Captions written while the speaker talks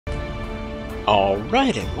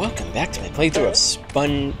Alright, and welcome back to my playthrough of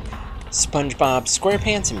Spongebob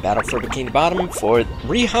SquarePants and Battle for Bikini Bottom for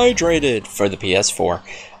Rehydrated for the PS4.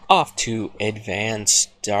 Off to Advanced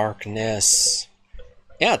Darkness.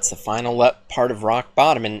 Yeah, it's the final part of Rock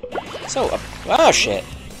Bottom, and so, oh shit.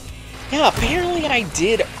 Yeah, apparently I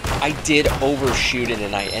did overshoot it,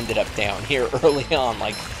 and I ended up down here early on.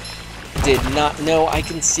 Like, did not know I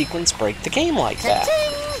can sequence break the game like that.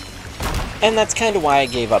 And that's kind of why I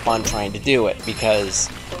gave up on trying to do it, because...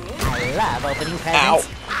 I love opening presents.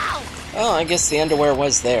 Ow! Well, I guess the underwear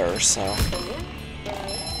was there, so...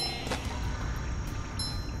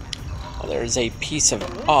 Well, there's a piece of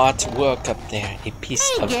artwork up there. A piece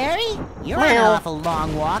of... Hey, Gary! You're on an awful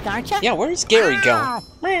long walk, aren't you? Yeah, where's Gary going?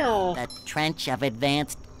 The Trench of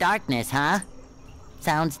Advanced Darkness, huh?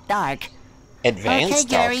 Sounds dark. Advanced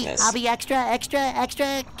Gary, Darkness. I'll be extra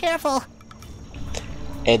careful.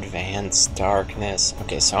 Advanced Darkness.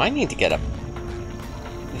 Okay, so I need to get up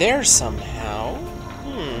there somehow.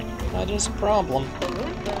 That is a problem.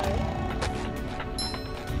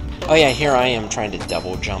 Oh yeah, here I am trying to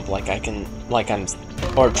double jump or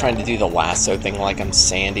trying to do the lasso thing like I'm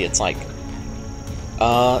Sandy. It's like,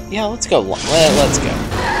 yeah, let's go. Let's go.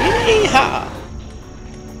 Yeehaw!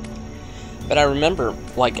 But I remember,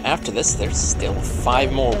 like, after this, there's still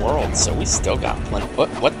 5 more worlds, so we still got plenty.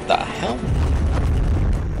 What the hell?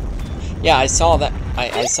 Yeah, I saw that.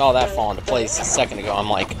 I saw that fall into place a second ago. I'm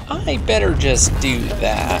like, I better just do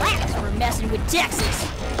that. We're messing with Texas.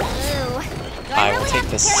 Ooh. I will take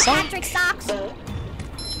this sock. Socks?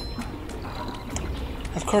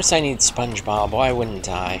 Of course, I need SpongeBob. Why wouldn't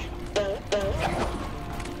I?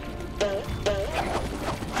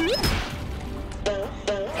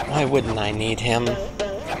 Why wouldn't I need him? Gotcha.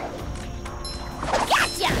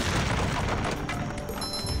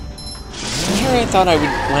 Here I thought I would.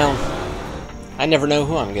 Well. I never know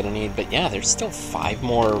who I'm gonna need, but yeah, there's still 5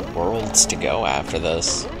 more worlds to go after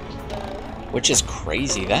this. Which is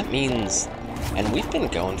crazy. That means... And we've been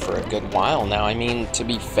going for a good while now. I mean, to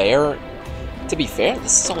be fair,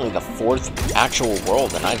 this is only the 4th actual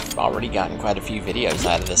world, and I've already gotten quite a few videos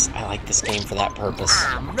out of this. I like this game for that purpose.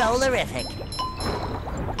 I'm rollerific.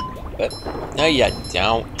 But, no you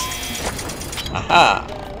don't. Aha!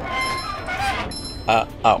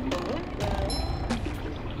 Oh.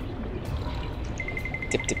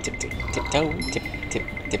 Tip, tip, tip, tip, tiptoe, tip, tip,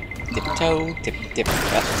 tip, tiptoe, tip, tip.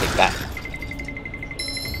 I'll take that.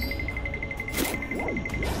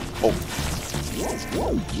 Oh.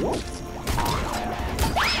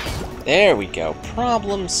 There we go.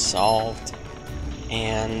 Problem solved.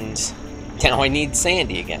 And now I need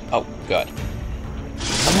Sandy again. Oh, good.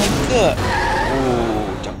 I'm like, good.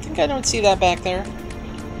 Ooh, don't think I don't see that back there.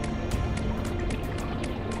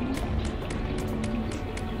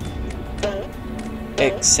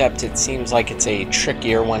 Except it seems like it's a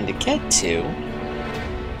trickier one to get to.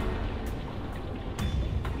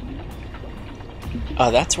 Oh,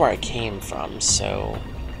 that's where I came from, so...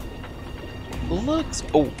 Looks...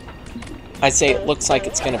 Oh. I say it looks like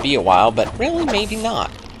it's going to be a while, but really, maybe not.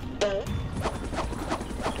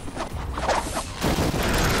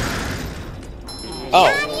 Oh.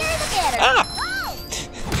 Ah!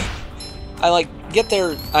 I get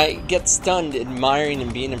there, I get stunned, admiring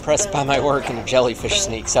and being impressed by my work, and a jellyfish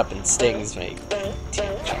sneaks up and stings me.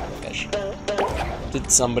 Damn jellyfish.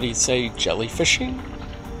 Did somebody say jellyfishing?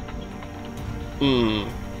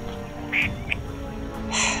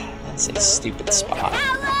 That's a stupid spot.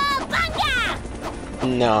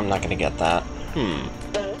 No, I'm not gonna get that.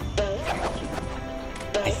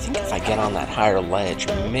 I think if I get on that higher ledge,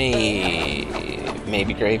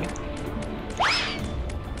 maybe gravy.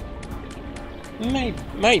 Maybe.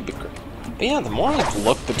 But yeah, the more I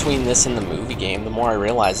look between this and the movie game, the more I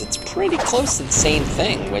realize it's pretty close to the same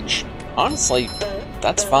thing, which, honestly,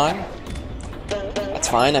 that's fine. That's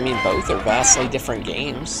fine, I mean, both are vastly different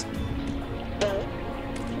games.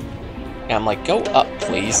 Yeah, I'm like, go up,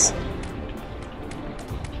 please.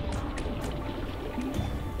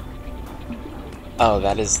 Oh,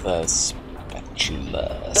 that is the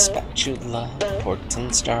spatula, port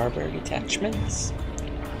and starboard attachments.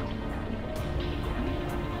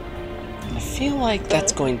 I feel like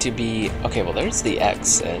that's going to be... Okay, well, there's the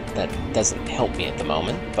exit. That doesn't help me at the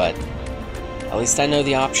moment, but at least I know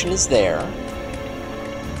the option is there.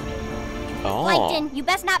 Oh. Plankton, you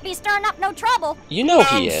best not be stirring up no trouble. You know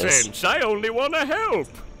he is. Nonsense! I only want to help.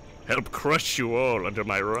 Help crush you all under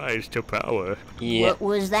my rise to power. Yeah. What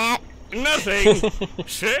was that? Nothing!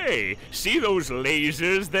 Say, see those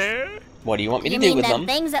lasers there? What do you want me to You do mean with them them?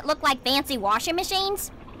 things that look like fancy washing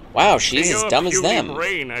machines? Wow, she's as dumb as Your puny them.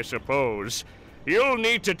 brain, I suppose. You'll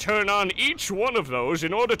need to turn on each one of those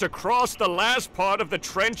in order to cross the last part of the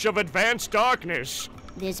Trench of Advanced Darkness.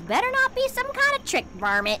 This better not be some kind of trick,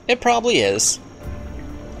 Varmint. It probably is.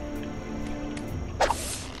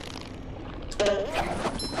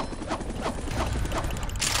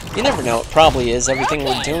 You never know, it probably is. Everything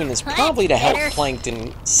we're doing is probably to help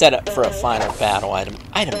Plankton set up for a final battle, I'd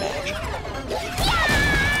imagine.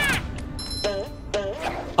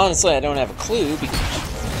 Honestly, I don't have a clue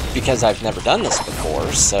because I've never done this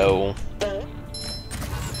before, so...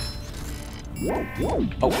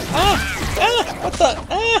 Oh, what the,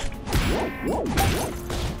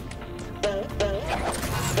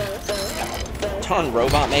 Darn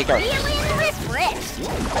robot maker.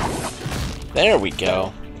 There we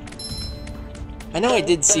go. I know I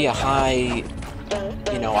did see a high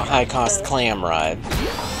cost clam ride.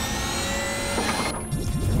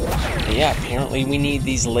 But yeah, apparently we need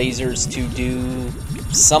these lasers to do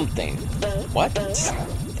something. What?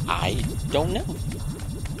 I don't know.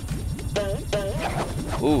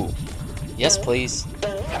 Ooh. Yes, please.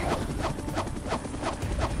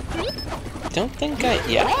 Don't think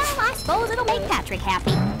yeah. Well, I suppose it'll make Patrick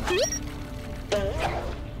happy.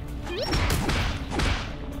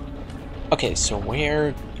 Okay, so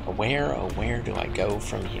where do I go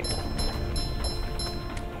from here?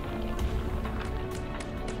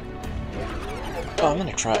 Oh, I'm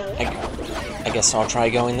gonna try. I guess I'll try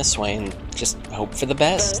going this way and just hope for the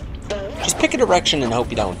best. Just pick a direction and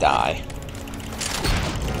hope you don't die.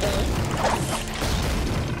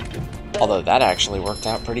 Although that actually worked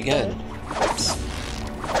out pretty good. Oops.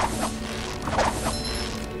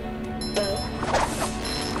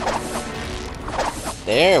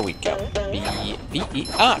 There we go.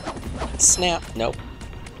 Snap. Nope.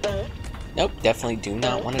 Nope, definitely do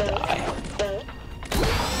not want to die.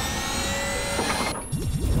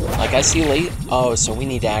 Like I see oh, so we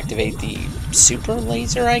need to activate the super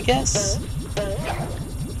laser, I guess?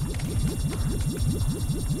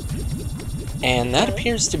 And that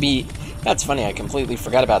appears to be... That's funny, I completely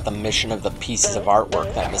forgot about the mission of the pieces of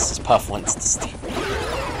artwork that Mrs. Puff wants to steal.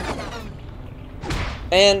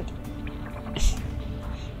 And...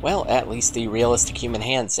 Well, at least the realistic human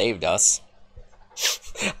hand saved us.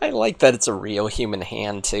 I like that it's a real human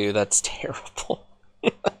hand, too. That's terrible.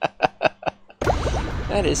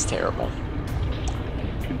 That is terrible.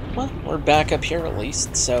 Well, we're back up here at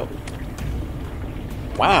least, so...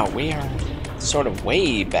 Wow, we are sort of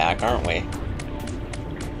way back, aren't we?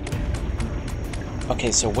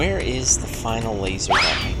 Okay, so where is the final laser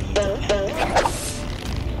that we need to activate?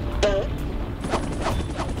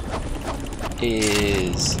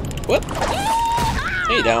 Is... Whoop!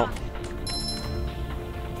 No, you don't.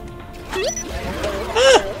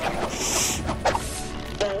 Ah!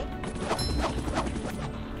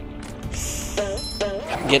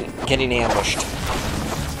 Getting ambushed.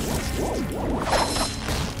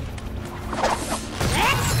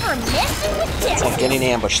 That's for messing with It's like getting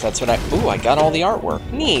ambushed, that's what I... Ooh, I got all the artwork.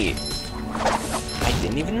 Neat! I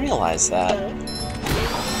didn't even realize that.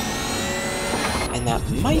 And that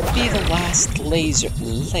might be the last laser.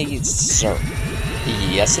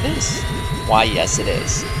 Yes, it is. Why, yes, it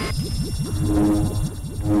is.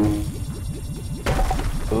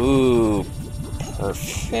 Ooh,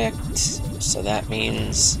 perfect. So that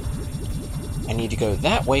means I need to go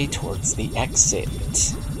that way towards the exit.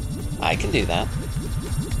 I can do that.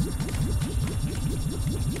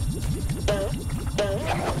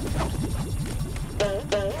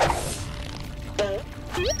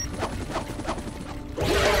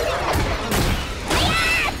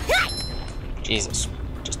 Jesus,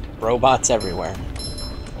 just robots everywhere.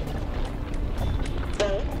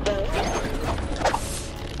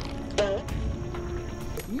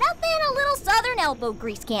 Nothing a little southern elbow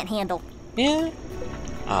grease can't handle. Yeah,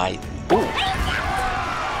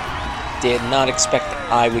 did not expect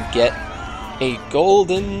I would get a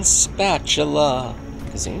golden spatula.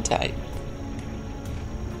 Gesundheit.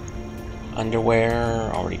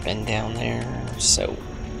 Underwear, already been down there, so...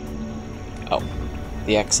 Oh,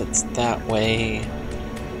 the exit's that way.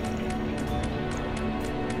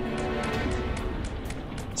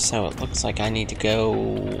 So it looks like I need to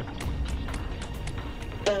go...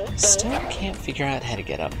 Still can't figure out how to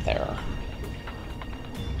get up there.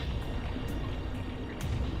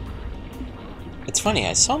 It's funny,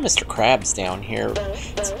 I saw Mr. Krabs down here.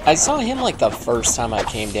 I saw him like the first time I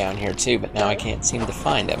came down here too, but now I can't seem to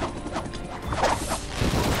find him.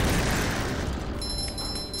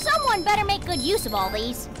 Someone better make good use of all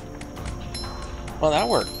these. Well, that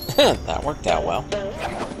worked. That worked out well.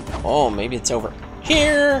 Oh, maybe it's over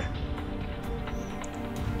here.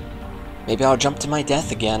 Maybe I'll jump to my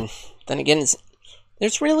death again. Then again,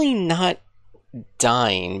 there's really not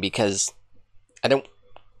dying because I don't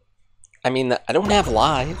have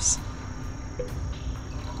lives.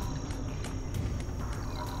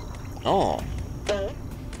 Oh.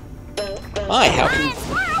 My, how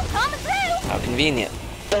convenient.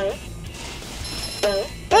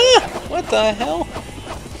 Ah! What the hell?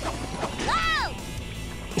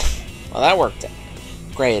 Well, that worked out.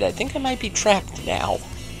 Great, I think I might be trapped now.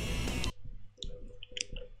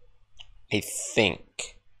 I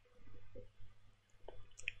think.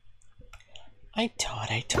 I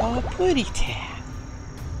thought I saw a putty tat.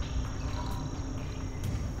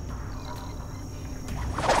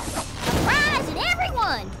 Surprise at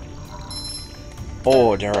everyone!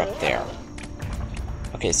 Oh, they're up there.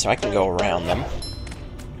 Okay, so I can go around them.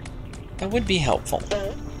 That would be helpful.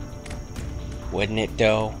 Wouldn't it,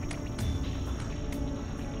 though?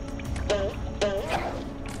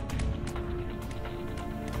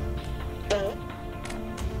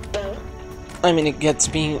 I mean, it gets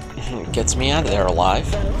me out of there alive,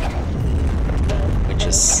 which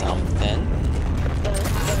is something.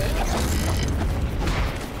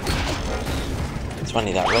 It's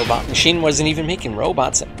funny, that robot machine wasn't even making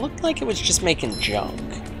robots. It looked like it was just making junk.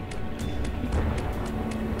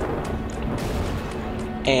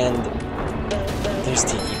 And those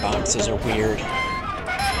tiki boxes are weird.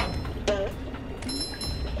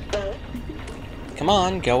 Come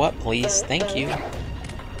on, go up, please. Thank you.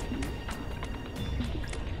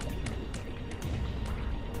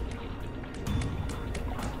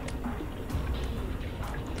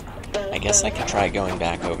 I guess I could try going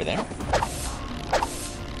back over there.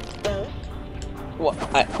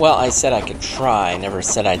 Well, I said I could try, I never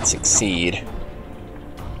said I'd succeed.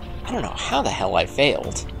 I don't know how the hell I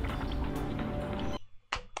failed.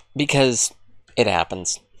 Because it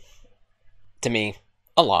happens. To me.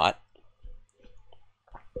 A lot.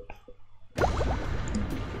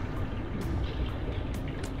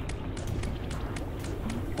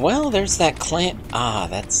 Well, there's that clam. Ah,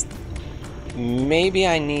 that's... Maybe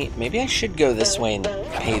I should go this way and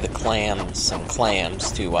pay the clams some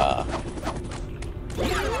clams to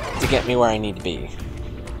get me where I need to be.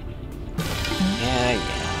 Yeah.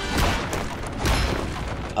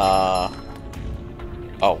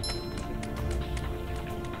 Oh.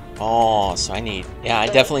 Oh, so I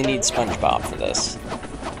definitely need Spongebob for this.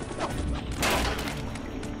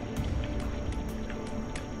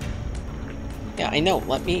 Yeah, I know,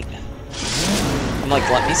 let me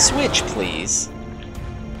switch, please.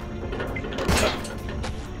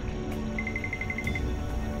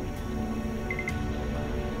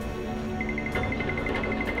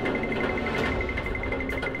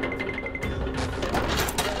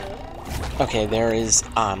 Okay, there's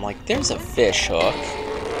a fish hook.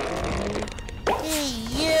 Hey,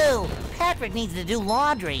 you! Patrick needs to do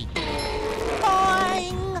laundry.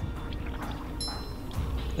 Boing!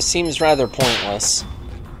 This seems rather pointless.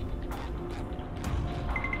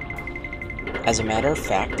 As a matter of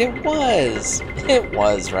fact, it was. It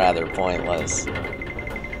was rather pointless.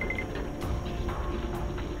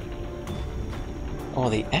 Oh,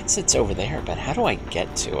 the exit's over there, but how do I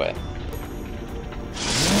get to it?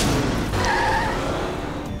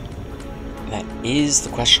 That is the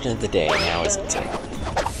question of the day now, isn't it?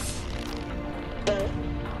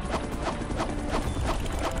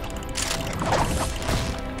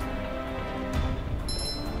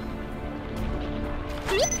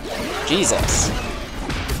 Jesus.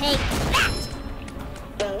 Take that!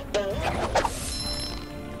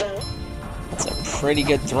 That's a pretty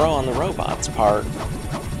good throw on the robot's part.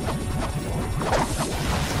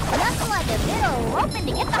 Nothing like a bit of roping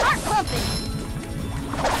to get the heart pumping.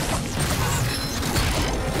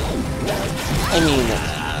 I mean,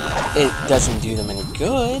 it doesn't do them any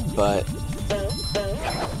good, but...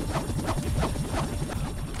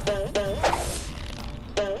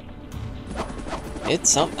 It's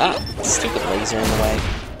some... Ah! Stupid laser in the way.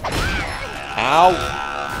 Ow!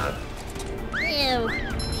 Ew.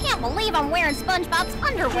 Can't believe I'm wearing SpongeBob's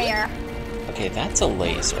underwear. Okay, that's a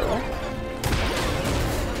laser.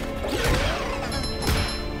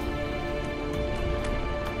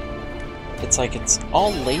 It's like it's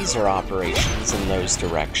all laser operations in those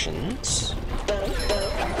directions.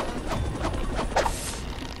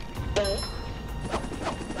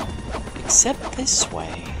 Except this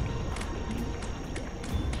way.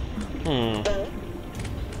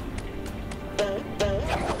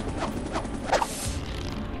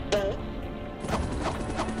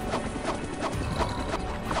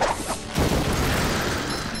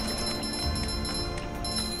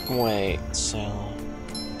 Wait, so...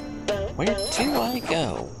 Where do I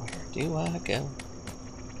go? Where do I go?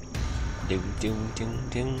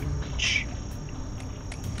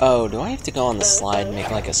 Oh, do I have to go on the slide and make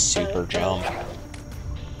like a super jump?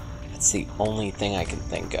 That's the only thing I can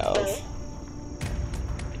think of.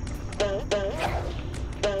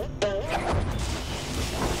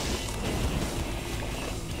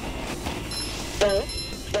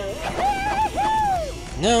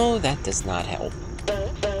 No, that does not help.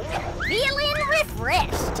 Feeling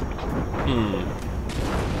refreshed.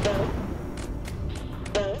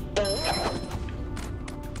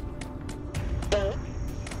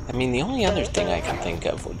 I mean, the only other thing I can think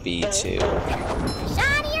of would be to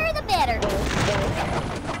Shinier the better.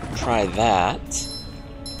 try that.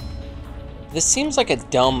 This seems like a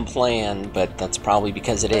dumb plan, but that's probably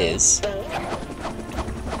because it is.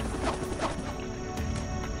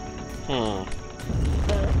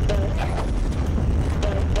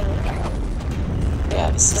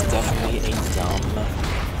 Yeah, this is definitely a dumb...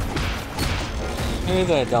 Hey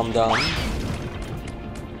there, dum-dum.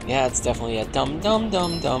 Yeah, it's definitely a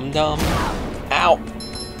dum-dum-dum-dum-dum. Ow!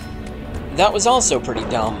 That was also pretty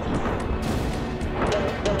dumb.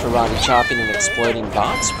 Karate chopping an exploding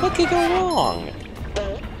box? What could go wrong?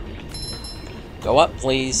 Go up,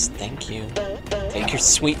 please. Thank you. Take your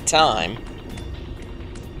sweet time.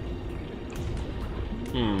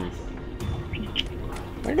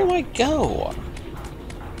 Where do I go?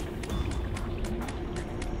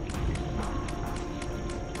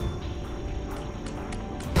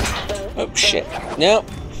 Oh, shit. Nope.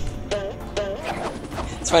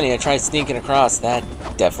 It's funny, I tried sneaking across. That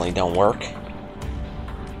definitely don't work.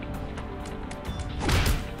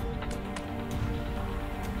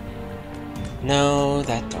 No,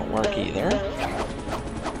 that don't work either.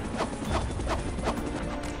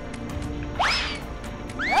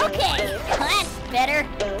 Okay, that's better.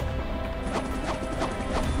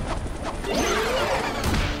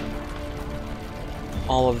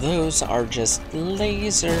 All of those are just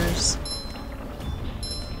lasers.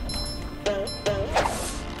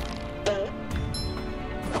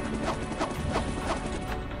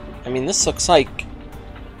 I mean, this looks like...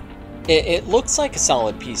 It looks like a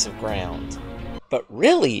solid piece of ground. But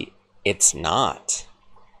really, it's not.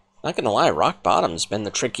 Not gonna lie, rock bottom's been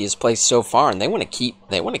the trickiest place so far, and they want to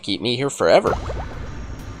keep me here forever.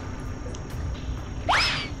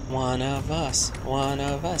 One of us,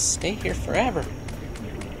 stay here forever.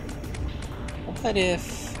 What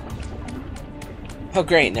if... Oh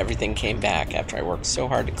great, and everything came back after I worked so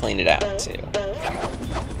hard to clean it out, too.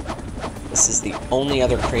 This is the only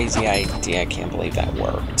other crazy idea. I can't believe that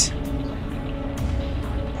worked.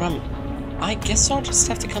 I guess I'll just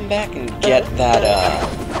have to come back and get that,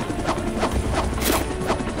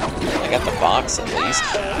 I got the box, at least.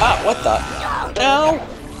 Ah, what the? Ow!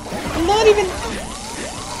 I'm not even...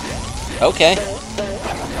 Okay.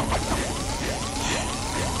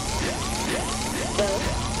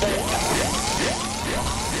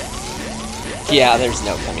 Yeah, there's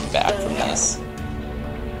no coming back from this.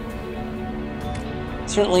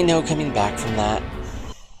 Certainly no coming back from that.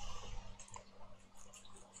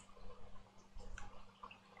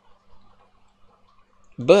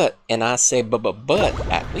 But, and I say but,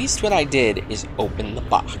 at least what I did is open the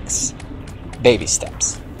box. Baby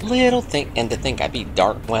steps. Little thing, and to think I beat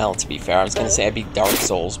Dark, well, to be fair, I was going to say I beat Dark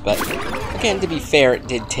Souls, but again, to be fair, it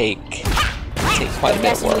did take quite a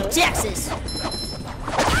bit of work.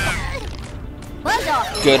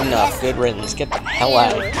 Good enough, good riddance, get the hell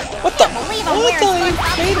out of here. What the? What the?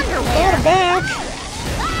 You got her back.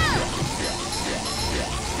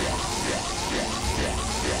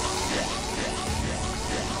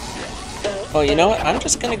 Well, you know what? I'm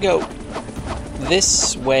just gonna go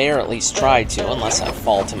this way, or at least try to, unless I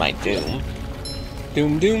fall to my doom.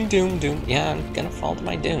 Doom, doom, doom, doom. Yeah, I'm gonna fall to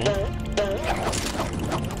my doom.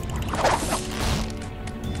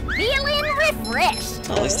 Feeling refreshed.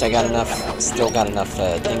 At least I got enough, still got enough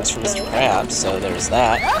things for Mr. Krabs, so there's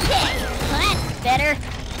that. Okay, that's better.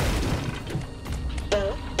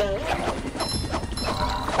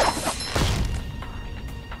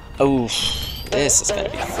 Oh, this is gonna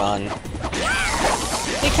be fun.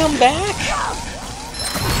 They come back?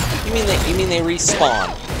 You mean they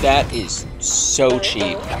respawn? That is so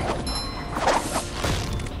cheap.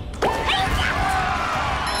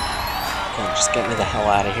 Okay, just get me the hell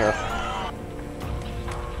out of here.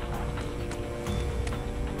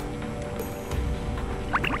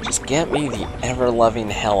 Just get me the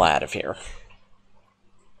ever-loving hell out of here.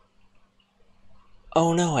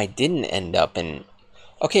 Oh no, I didn't end up in...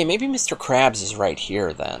 Okay, maybe Mr. Krabs is right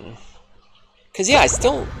here then. Because, yeah, I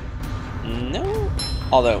still... No?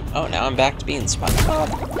 Although, oh, now I'm back to being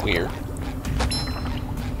Spongebob. Weird.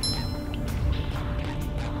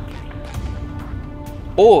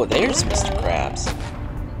 Oh, there's Mr. Krabs.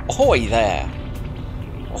 Ahoy there.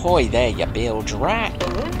 Ahoy there, you bilge rat.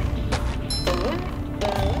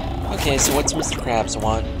 Okay, so what's Mr. Krabs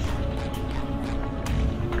want?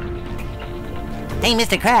 Hey,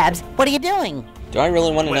 Mr. Krabs, what are you doing? Do I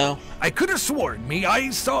really want to know? I could have sworn me I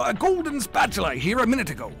saw a golden spatula here a minute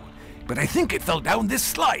ago, but I think it fell down this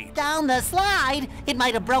slide. Down the slide? It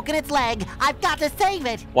might have broken its leg. I've got to save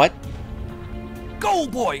it. What? Go,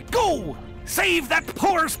 boy, go! Save that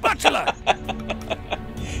poor spatula!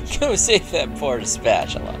 Go save that poor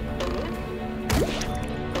spatula.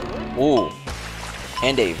 Ooh.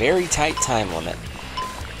 And a very tight time limit.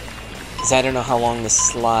 Because I don't know how long this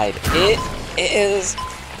slide is.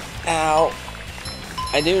 Ow.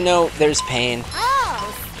 I do know there's pain.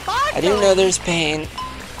 Oh, sparkling. I do know there's pain.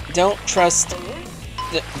 Don't trust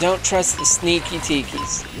the sneaky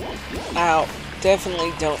tikis. Ow.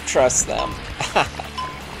 Definitely don't trust them.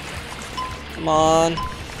 Come on.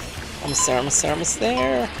 Almost there, almost there, almost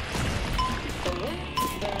there.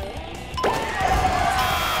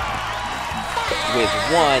 With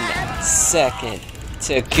 1 second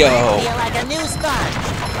to go. I feel like a new sponge.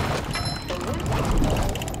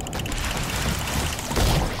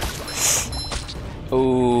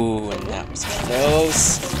 Ooh, and that was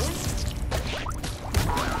close.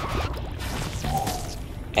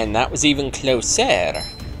 And that was even closer.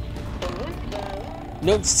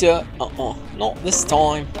 No, sir. Not this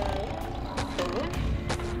time.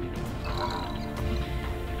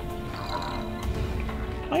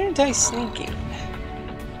 Why aren't I sneaking?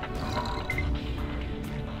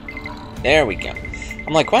 There we go.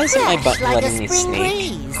 I'm like, why isn't my button Fresh like letting a me spring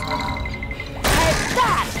sneak? breeze. Take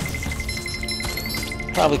that.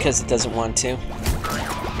 Probably because it doesn't want to.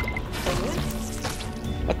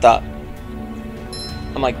 What the?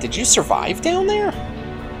 I'm like, did you survive down there?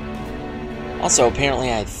 Also,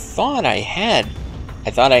 apparently I thought I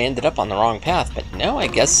ended up on the wrong path, but no, I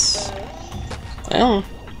guess... I don't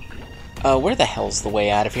know. Where the hell's the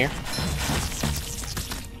way out of here?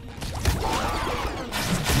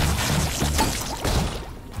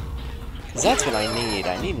 Because that's what I need.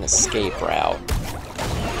 I need an escape route.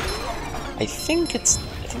 I think it's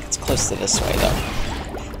close to this way, though.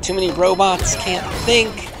 Too many robots, can't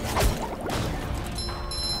think.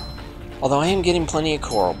 Although I am getting plenty of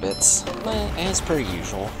coral bits, as per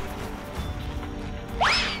usual.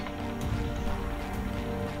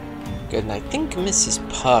 Good, and I think Mrs.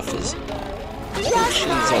 Puff is... Just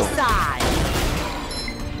my over. side.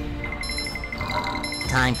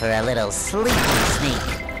 Time for a little sleepy sneak.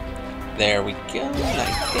 There we go, and I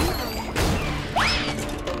think...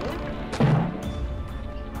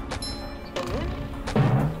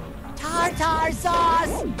 Tartar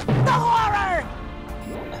sauce! The horror!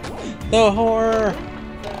 The horror!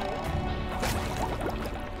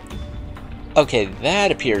 Okay,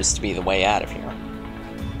 that appears to be the way out of here.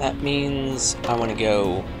 That means I want to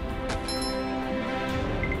go...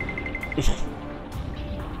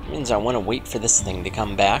 means I want to wait for this thing to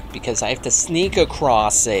come back, because I have to sneak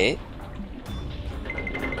across it.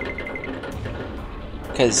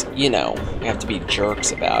 Because, you know, we have to be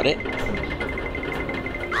jerks about it.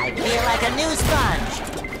 I feel like a new sponge.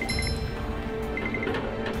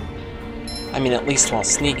 I mean, at least while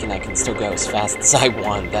sneaking, I can still go as fast as I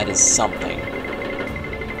want. That is something.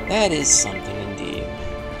 That is something indeed.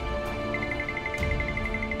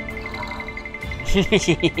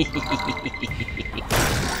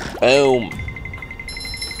 Boom.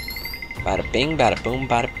 Bada bing, bada boom,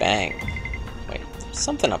 bada bang. Wait, there's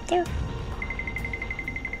something up there?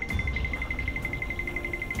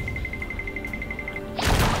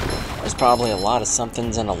 There's probably a lot of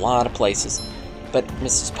somethings in a lot of places. But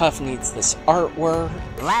Mrs. Puff needs this artwork.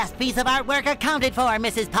 Last piece of artwork accounted for,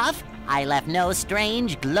 Mrs. Puff. I left no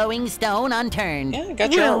strange, glowing stone unturned. Yeah, I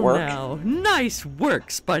got your Well artwork. now, nice work,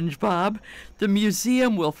 Spongebob. The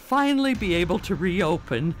museum will finally be able to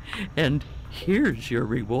reopen, and here's your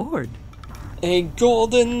reward. A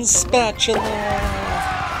golden spatula.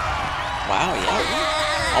 Wow,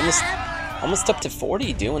 yeah. Almost up to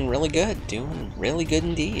 40. Doing really good. Doing really good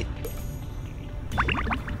indeed.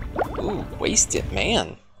 Ooh, wasted,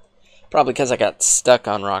 man. Probably because I got stuck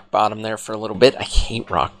on rock bottom there for a little bit. I hate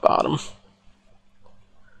rock bottom.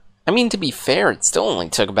 I mean, to be fair, it still only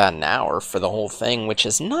took about an hour for the whole thing, which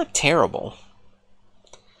is not terrible.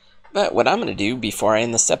 But what I'm going to do before I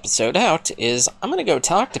end this episode out is I'm going to go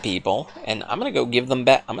talk to people, and I'm going to go give them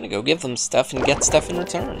back. I'm going to go give them stuff and get stuff in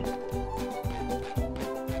return.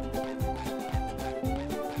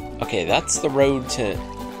 Okay, that's the road to...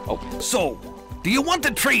 Oh. So, do you want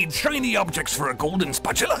to trade shiny objects for a golden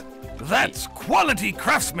spatula? That's quality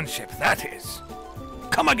craftsmanship, that is.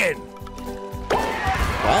 Come again.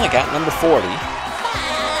 Well, I got number 40.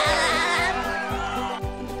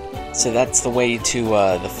 So that's the way to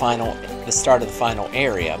the start of the final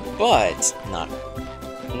area, but not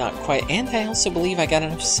quite. And I also believe I got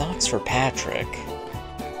enough socks for Patrick.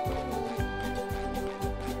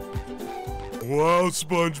 Wow,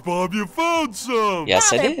 SpongeBob, you found some!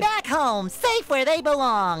 Yes, now I they're did. back home, safe where they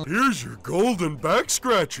belong. Here's your golden back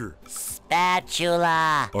scratcher.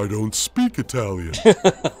 Spatula. I don't speak Italian.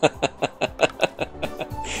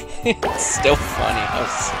 It's still funny how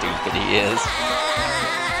stupid he is.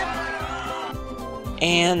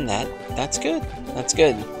 And that's good. That's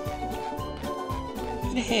good.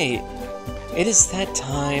 But hey, it is that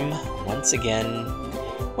time, once again,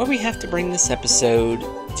 where we have to bring this episode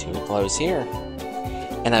to a close here.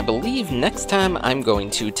 And I believe next time I'm going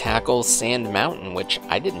to tackle Sand Mountain, which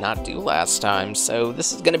I did not do last time, so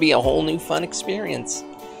this is going to be a whole new fun experience.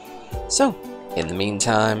 So, in the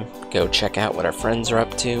meantime, go check out what our friends are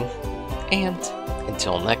up to, and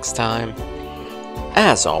until next time,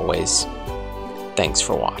 as always, thanks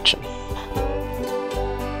for watching.